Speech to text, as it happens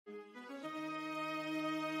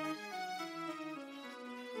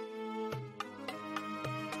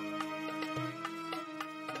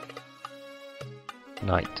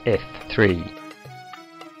Knight f3,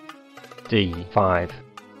 d5,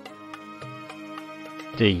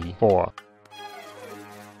 d4,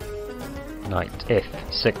 Knight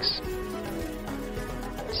f6,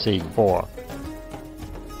 c4,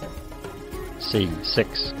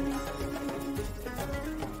 c6,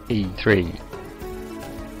 e3,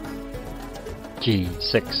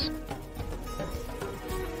 g6,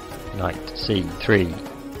 Knight c3,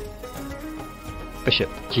 Bishop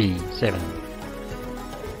g7,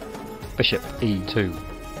 Bishop e2,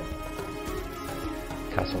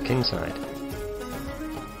 Castle kingside,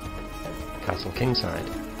 Castle kingside,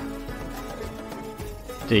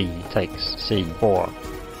 d takes c4,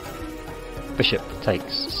 Bishop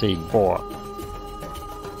takes c4,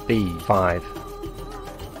 b5,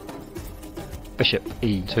 Bishop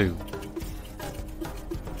e2,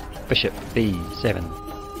 Bishop b7,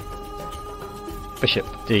 Bishop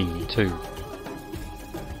d2,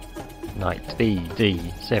 Knight b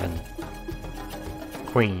d7,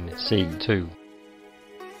 Queen c2,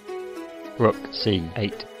 Rook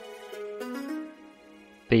c8,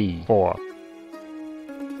 b4,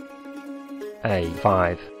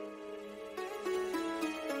 a5,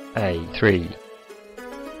 a3,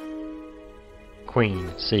 Queen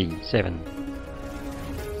c7,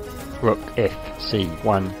 Rook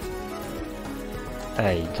fc1,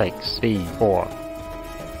 a takes b4,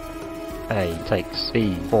 a takes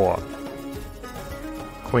b4,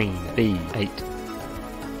 Queen b8,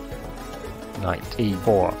 Knight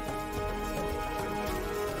e4,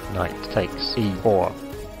 Knight takes e4,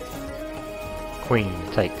 Queen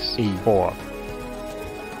takes e4,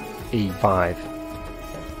 e5,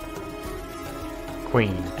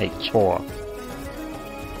 Queen h4,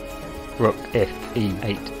 Rook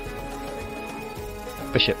fe8,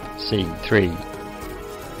 Bishop c3,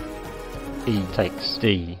 e takes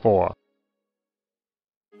d4,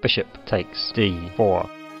 Bishop takes d4,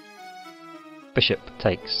 Bishop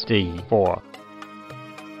takes d4,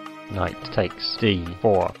 Knight takes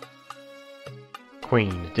d4,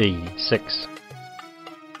 Queen d6,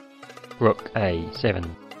 Rook a7,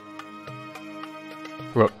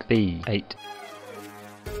 Rook b8,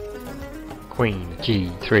 Queen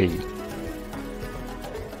g3,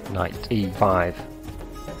 Knight e5,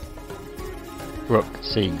 Rook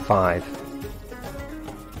c5,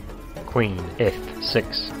 Queen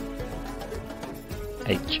f6,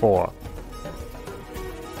 h4,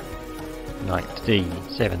 Knight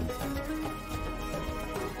d7,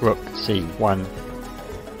 Rook c1,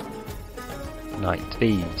 Knight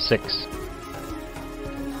b6,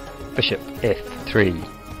 Bishop f3,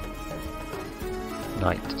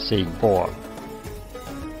 Knight c4,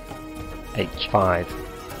 h5,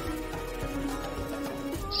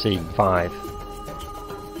 c5,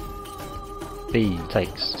 b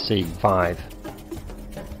takes c5,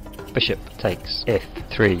 Bishop takes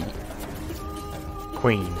f3,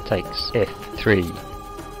 Queen takes f3,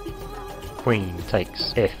 Queen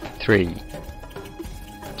takes f3,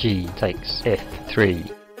 g takes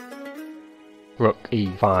f3, Rook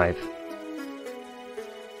e5,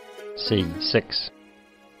 c6,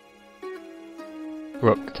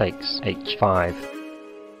 Rook takes h5,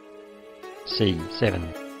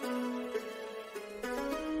 c7,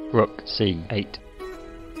 Rook c8,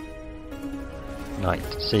 Knight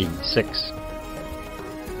c6,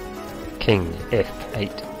 King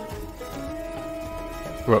f8,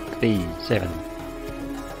 Rook b7,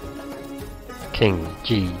 King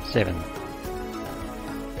g7,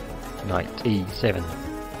 Knight e7,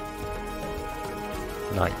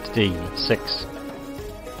 Knight d6,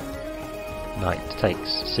 Knight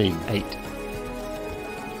takes c8,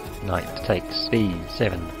 Knight takes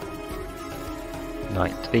b7,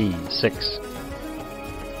 Knight b6,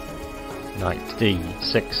 Knight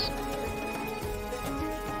d6,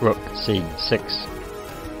 Rook c6,